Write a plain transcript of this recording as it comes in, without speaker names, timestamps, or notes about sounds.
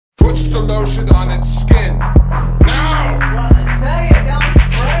puts the lotion on its skin. Now! Well, say it, don't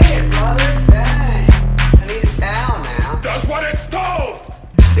spray it, brother. Dang. I need a towel now. Does what it's told!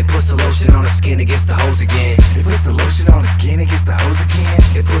 It puts the lotion on the skin, it gets the hose again. It puts the lotion on the skin, it gets the hose again.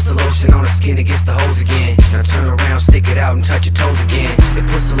 It puts the lotion on the skin, it gets the hose again. Now turn around, stick it out and touch your toes again. It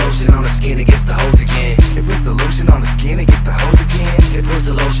puts the lotion on the skin, it gets the hose again. It puts the lotion on the skin, it gets the hose again. It puts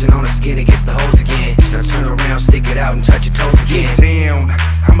the lotion on the skin, it gets the hose again. Now turn around, stick it out and touch your toes again. Get down,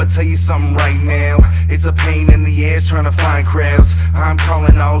 I'ma tell you something right now. It's a pain in the ass trying to find crowds. I'm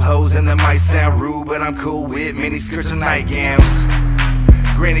calling all hoes and that might sound rude, but I'm cool with mini skirts and nightgowns.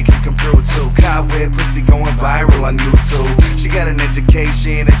 Granny can come through too. Cobweb pussy going viral on YouTube. She got an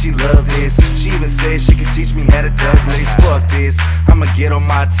education and she love this. She even said she could teach me how to duck lace. Fuck this, I'ma get on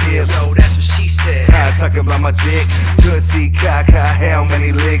my tip. Yo, that's what she said. I talk about my dick. Tootsie, caca, how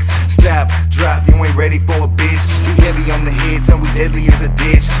many licks? Stop, drop, you ain't ready for a bitch. We heavy on the head, so we deadly as a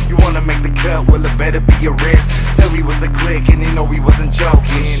ditch. You wanna make the cut, well it better be your wrist. So we was the click and you know we wasn't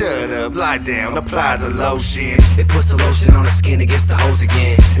joking. Shut up, lie down, apply the lotion. It puts the lotion on the skin, it gets the hose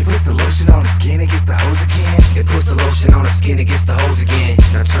again. It puts the lotion on the skin, it gets the hose again. It puts the lotion on the skin, it gets the hose again.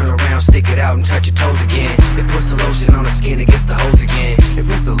 Now turn around, stick it out and touch your toes again. It puts the lotion on the skin, it gets the hose again. It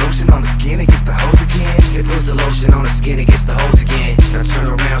puts the lotion on the skin, it gets the hose again. It puts the lotion on the skin, it gets the hose again. Now turn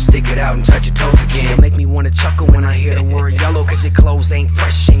around, stick it out and touch your toes again. Make me wanna chuckle when I hear the word yellow, cause your clothes ain't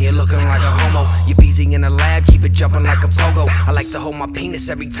fresh and you're looking like a homo. You're busy in the lab, keep it jumping like a pogo. I like to hold my penis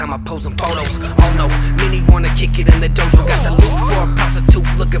every time I pose some photos. Oh no, many wanna kick it in the dojo. Got the look for a prostitute,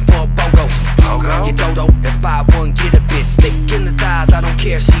 looking for a BOGO. Your dodo, that's buy one, get a bitch. Stick in the thighs, I don't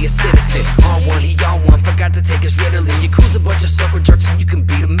care, she a citizen. On one, he on one, forgot to take his Ritalin. You cruise a bunch of circle jerks and you can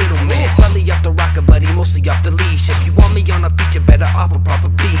be the middleman. Slightly off the rocker, buddy, mostly off the leash. If you want me on a feature, better offer proper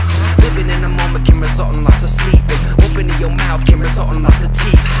beats. Living in the moment can result in lots of sleeping. Opening your mouth can result in lots of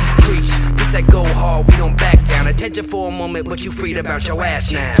teeth. Preach, this that go hard, we don't back down. Attention for a moment, but you freed about your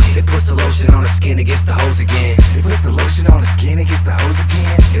ass now. It puts the lotion on the skin, it gets the hose again. It puts the lotion on the skin, it gets the hose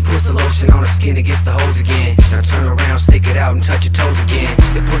again. It puts the lotion on the skin, it gets the hose again. Now turn around, stick it out and touch your toes again.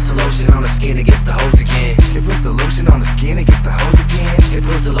 It puts the lotion on the skin, it gets the hose again. It puts the lotion on the skin, it gets the hose again. It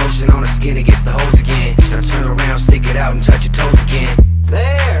puts the lotion on the skin, it gets the hose again. Now turn around, stick it out and touch your toes again.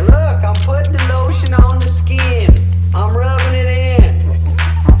 There, look, I'm putting the lotion on the skin. I'm rubbing it in.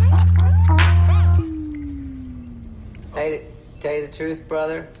 Hey, to tell you the truth,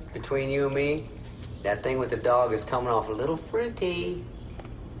 brother, between you and me, that thing with the dog is coming off a little fruity.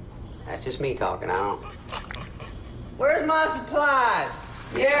 That's just me talking, I don't... Where's my supplies?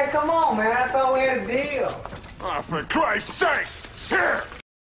 Yeah, come on, man, I thought we had a deal. Oh, for Christ's sake! Here!